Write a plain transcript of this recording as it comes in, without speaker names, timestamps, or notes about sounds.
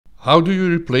How do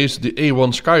you replace the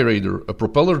A-1 Skyraider, a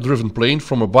propeller-driven plane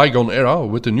from a bygone era,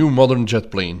 with a new modern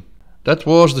jet plane? That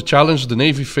was the challenge the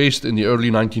Navy faced in the early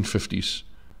 1950s.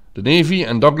 The Navy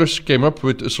and Douglas came up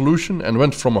with a solution and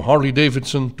went from a Harley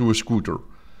Davidson to a scooter.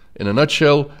 In a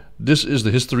nutshell, this is the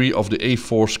history of the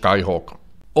A-4 Skyhawk.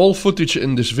 All footage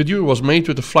in this video was made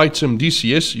with the flight sim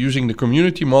DCS using the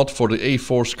community mod for the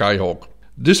A-4 Skyhawk.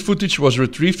 This footage was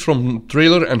retrieved from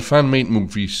trailer and fan-made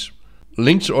movies.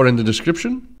 Links are in the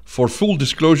description. For full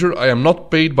disclosure, I am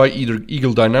not paid by either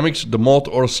Eagle Dynamics, the mod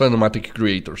or cinematic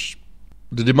creators.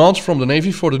 The demands from the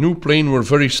Navy for the new plane were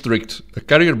very strict. A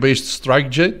carrier-based strike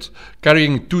jet,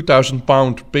 carrying a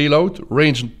 2,000-pound payload,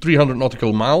 range 300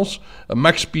 nautical miles, a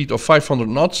max speed of 500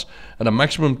 knots and a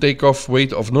maximum takeoff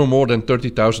weight of no more than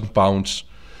 30,000 pounds.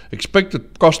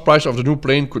 Expected cost price of the new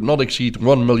plane could not exceed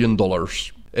 $1 million.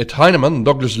 Ed Heinemann,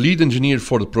 Douglas' lead engineer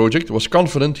for the project, was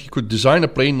confident he could design a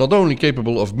plane not only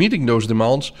capable of meeting those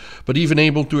demands, but even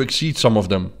able to exceed some of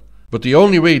them. But the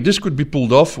only way this could be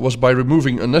pulled off was by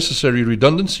removing unnecessary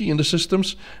redundancy in the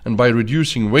systems and by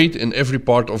reducing weight in every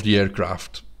part of the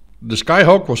aircraft. The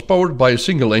Skyhawk was powered by a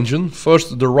single engine,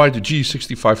 first the Wright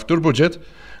G65 turbojet,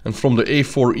 and from the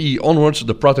A4E onwards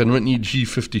the Pratt & Whitney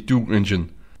G52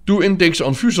 engine. Two intakes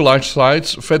on fuselage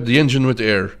sides fed the engine with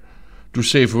air. To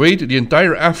save weight, the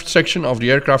entire aft section of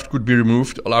the aircraft could be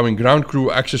removed, allowing ground crew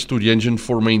access to the engine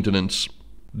for maintenance.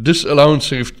 This alone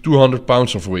saved 200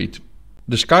 pounds of weight.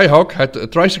 The Skyhawk had a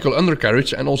tricycle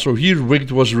undercarriage and also here weight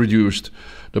was reduced.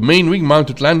 The main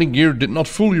wing-mounted landing gear did not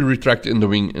fully retract in the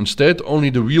wing, instead only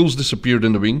the wheels disappeared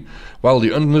in the wing, while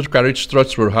the undercarriage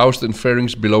struts were housed in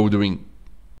fairings below the wing.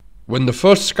 When the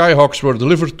first Skyhawks were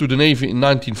delivered to the Navy in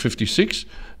 1956,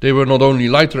 they were not only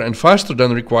lighter and faster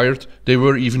than required, they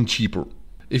were even cheaper.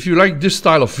 If you like this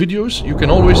style of videos, you can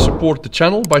always support the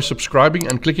channel by subscribing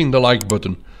and clicking the like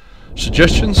button.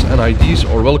 Suggestions and ideas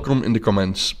are welcome in the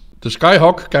comments. The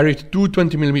Skyhawk carried two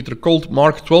 20mm Colt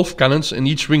Mark 12 cannons in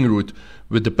each wing root,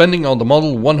 with depending on the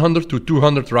model 100 to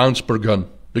 200 rounds per gun.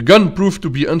 The gun proved to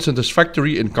be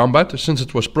unsatisfactory in combat since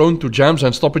it was prone to jams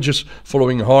and stoppages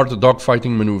following hard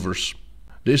dogfighting maneuvers.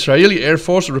 The Israeli Air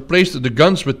Force replaced the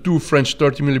guns with two French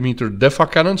 30mm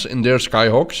DEFA cannons in their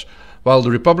Skyhawks, while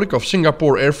the Republic of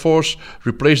Singapore Air Force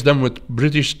replaced them with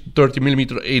British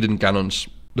 30mm Aden cannons.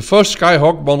 The first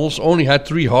Skyhawk models only had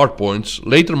 3 hardpoints,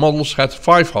 later models had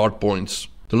 5 hardpoints.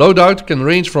 The loadout can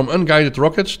range from unguided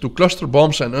rockets to cluster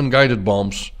bombs and unguided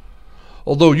bombs.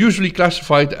 Although usually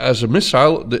classified as a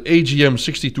missile, the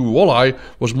AGM-62 Walleye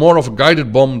was more of a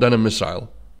guided bomb than a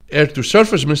missile.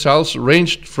 Air-to-surface missiles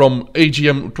ranged from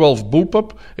AGM-12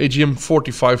 Bullpup,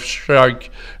 AGM-45 Shrike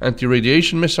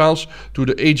anti-radiation missiles to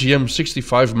the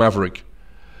AGM-65 Maverick.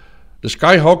 The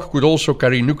Skyhawk could also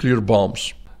carry nuclear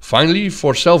bombs. Finally,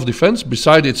 for self-defense,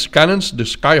 beside its cannons, the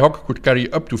Skyhawk could carry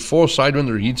up to 4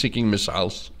 Sidewinder heat-seeking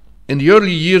missiles. In the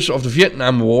early years of the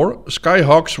Vietnam War,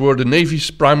 Skyhawks were the Navy's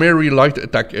primary light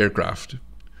attack aircraft.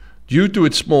 Due to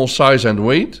its small size and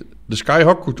weight, the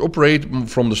Skyhawk could operate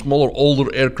from the smaller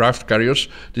older aircraft carriers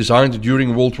designed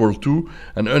during World War II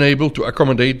and unable to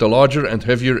accommodate the larger and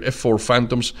heavier F-4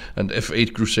 Phantoms and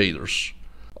F-8 Crusaders.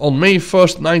 On May 1,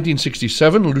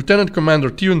 1967, Lieutenant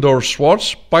Commander Theodore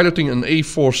Schwartz, piloting an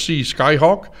A-4C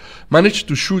Skyhawk, managed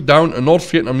to shoot down a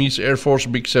North Vietnamese Air Force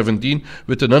MiG-17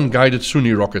 with an unguided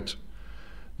Sunni rocket.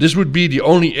 This would be the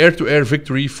only air-to-air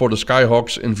victory for the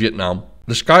Skyhawks in Vietnam.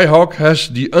 The Skyhawk has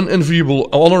the unenviable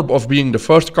honor of being the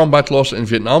first combat loss in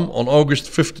Vietnam on August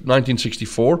 5,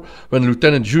 1964, when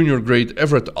Lieutenant Junior Grade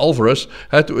Everett Alvarez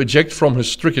had to eject from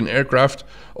his stricken aircraft,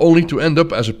 only to end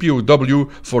up as a POW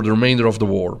for the remainder of the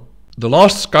war. The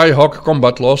last Skyhawk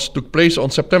combat loss took place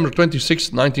on September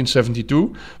 26,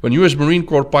 1972, when US Marine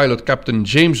Corps pilot Captain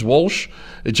James Walsh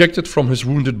ejected from his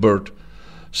wounded bird.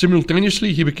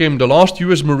 Simultaneously, he became the last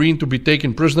US Marine to be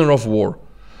taken prisoner of war.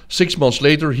 6 months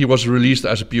later, he was released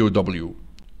as a POW.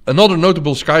 Another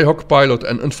notable Skyhawk pilot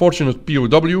and unfortunate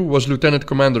POW was Lieutenant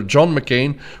Commander John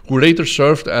McCain, who later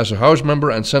served as a House member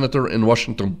and senator in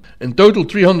Washington. In total,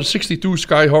 362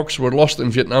 Skyhawks were lost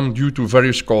in Vietnam due to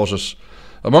various causes.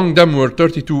 Among them were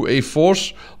 32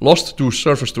 A-4s, lost to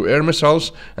surface-to-air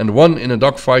missiles, and 1 in a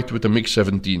dogfight with a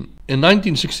MiG-17. In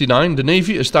 1969, the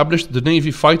Navy established the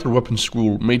Navy Fighter Weapons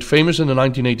School, made famous in the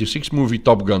 1986 movie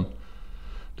Top Gun.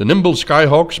 The nimble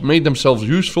Skyhawks made themselves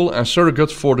useful as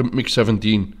surrogate for the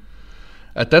MiG-17.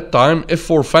 At that time,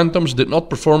 F-4 Phantoms did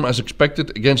not perform as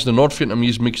expected against the North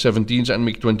Vietnamese MiG-17s and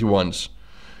MiG-21s.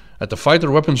 At the Fighter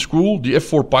Weapons School, the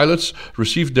F-4 pilots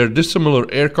received their dissimilar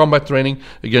air combat training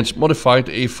against modified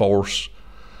A-4s.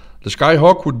 The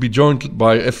Skyhawk would be joined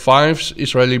by F-5s,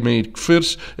 Israeli-made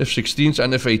Kfirs, F-16s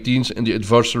and F-18s in the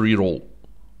adversary role.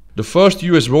 The first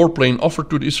US warplane offered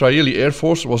to the Israeli Air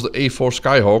Force was the A-4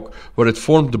 Skyhawk, where it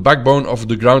formed the backbone of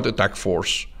the ground attack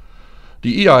force.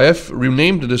 The EIF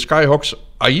renamed the Skyhawks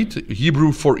Ayit,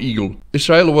 Hebrew for eagle.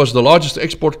 Israel was the largest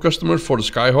export customer for the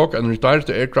Skyhawk and retired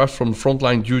the aircraft from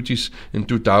frontline duties in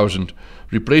 2000,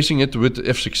 replacing it with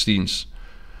F-16s.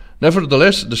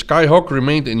 Nevertheless, the Skyhawk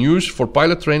remained in use for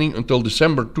pilot training until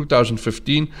December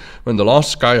 2015, when the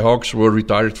last Skyhawks were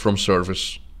retired from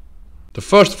service. The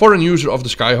first foreign user of the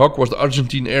Skyhawk was the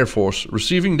Argentine Air Force,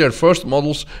 receiving their first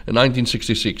models in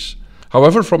 1966.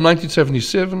 However, from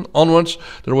 1977 onwards,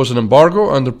 there was an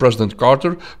embargo under President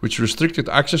Carter, which restricted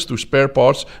access to spare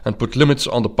parts and put limits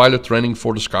on the pilot training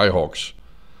for the Skyhawks.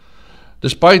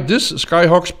 Despite this,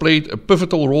 Skyhawks played a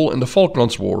pivotal role in the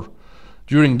Falklands War.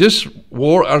 During this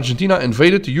war, Argentina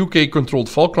invaded the UK-controlled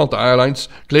Falkland Islands,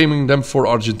 claiming them for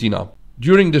Argentina.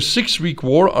 During the 6-week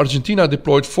war, Argentina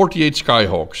deployed 48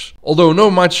 Skyhawks. Although no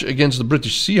match against the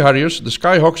British Sea Harriers, the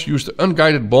Skyhawks used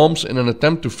unguided bombs in an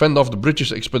attempt to fend off the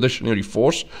British Expeditionary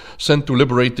Force sent to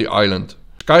liberate the island.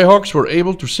 Skyhawks were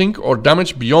able to sink or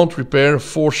damage beyond repair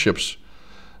 4 ships,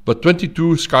 but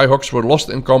 22 Skyhawks were lost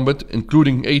in combat,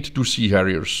 including 8 to Sea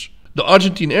Harriers. The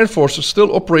Argentine Air Force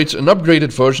still operates an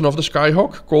upgraded version of the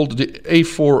Skyhawk called the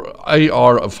A-4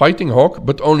 AR Fighting Hawk,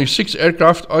 but only 6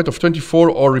 aircraft out of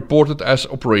 24 are reported as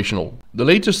operational. The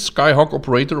latest Skyhawk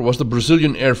operator was the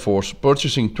Brazilian Air Force,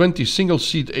 purchasing 20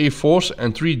 single-seat A-4s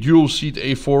and 3 dual-seat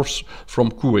A-4s from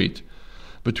Kuwait.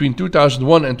 Between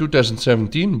 2001 and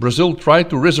 2017, Brazil tried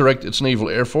to resurrect its naval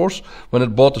air force when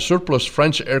it bought the surplus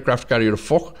French aircraft carrier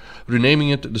Foch, renaming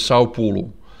it the Sao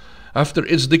Paulo. After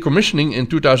its decommissioning in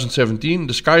 2017,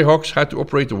 the Skyhawks had to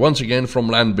operate once again from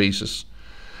land bases.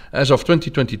 As of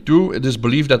 2022, it is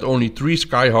believed that only 3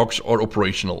 Skyhawks are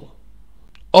operational.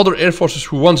 Other air forces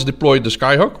who once deployed the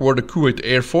Skyhawk were the Kuwait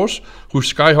Air Force,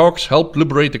 whose Skyhawks helped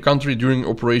liberate the country during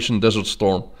Operation Desert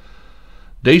Storm.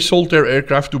 They sold their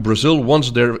aircraft to Brazil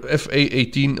once their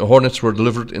FA-18 Hornets were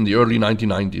delivered in the early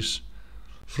 1990s.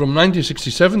 From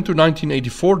 1967 to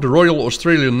 1984, the Royal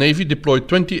Australian Navy deployed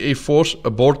 20 A-4s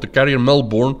aboard the carrier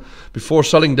Melbourne before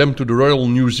selling them to the Royal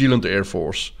New Zealand Air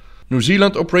Force. New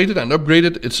Zealand operated and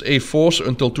upgraded its A-4s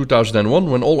until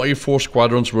 2001, when all A-4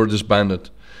 squadrons were disbanded.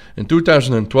 In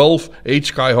 2012, 8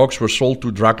 Skyhawks were sold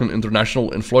to Draken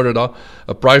International in Florida,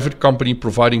 a private company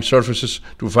providing services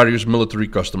to various military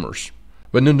customers.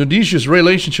 When Indonesia's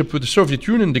relationship with the Soviet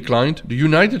Union declined, the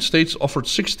United States offered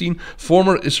 16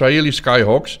 former Israeli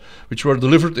Skyhawks, which were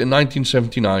delivered in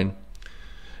 1979.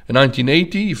 In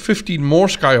 1980, 15 more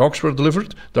Skyhawks were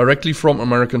delivered directly from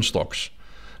American stocks.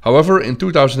 However, in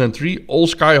 2003, all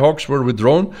Skyhawks were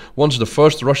withdrawn once the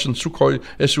first Russian Sukhoi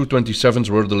Su-27s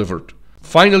were delivered.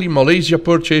 Finally, Malaysia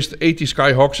purchased 80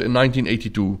 Skyhawks in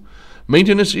 1982.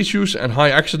 Maintenance issues and high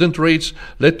accident rates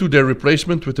led to their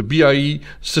replacement with the BAE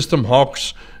System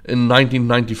Hawks in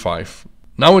 1995.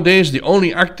 Nowadays, the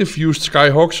only active used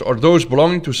Skyhawks are those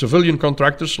belonging to civilian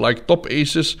contractors like Top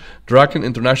Aces, Draken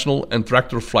International and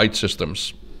Tractor Flight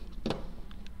Systems.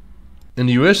 In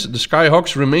the US, the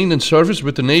Skyhawks remained in service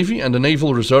with the Navy and the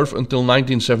Naval Reserve until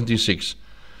 1976.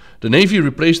 The Navy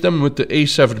replaced them with the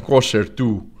A-7 Corsair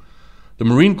II. The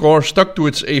Marine Corps stuck to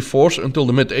its A-4s until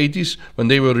the mid-80s, when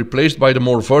they were replaced by the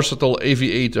more versatile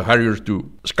AV-8 Harrier II.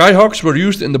 Skyhawks were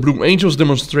used in the Blue Angels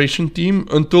demonstration team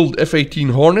until the F-18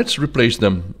 Hornets replaced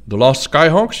them. The last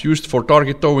Skyhawks, used for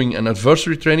target towing and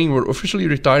adversary training, were officially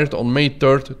retired on May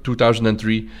 3,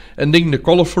 2003, ending the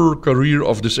colorful career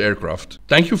of this aircraft.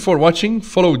 Thank you for watching.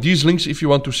 Follow these links if you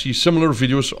want to see similar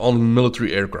videos on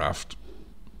military aircraft.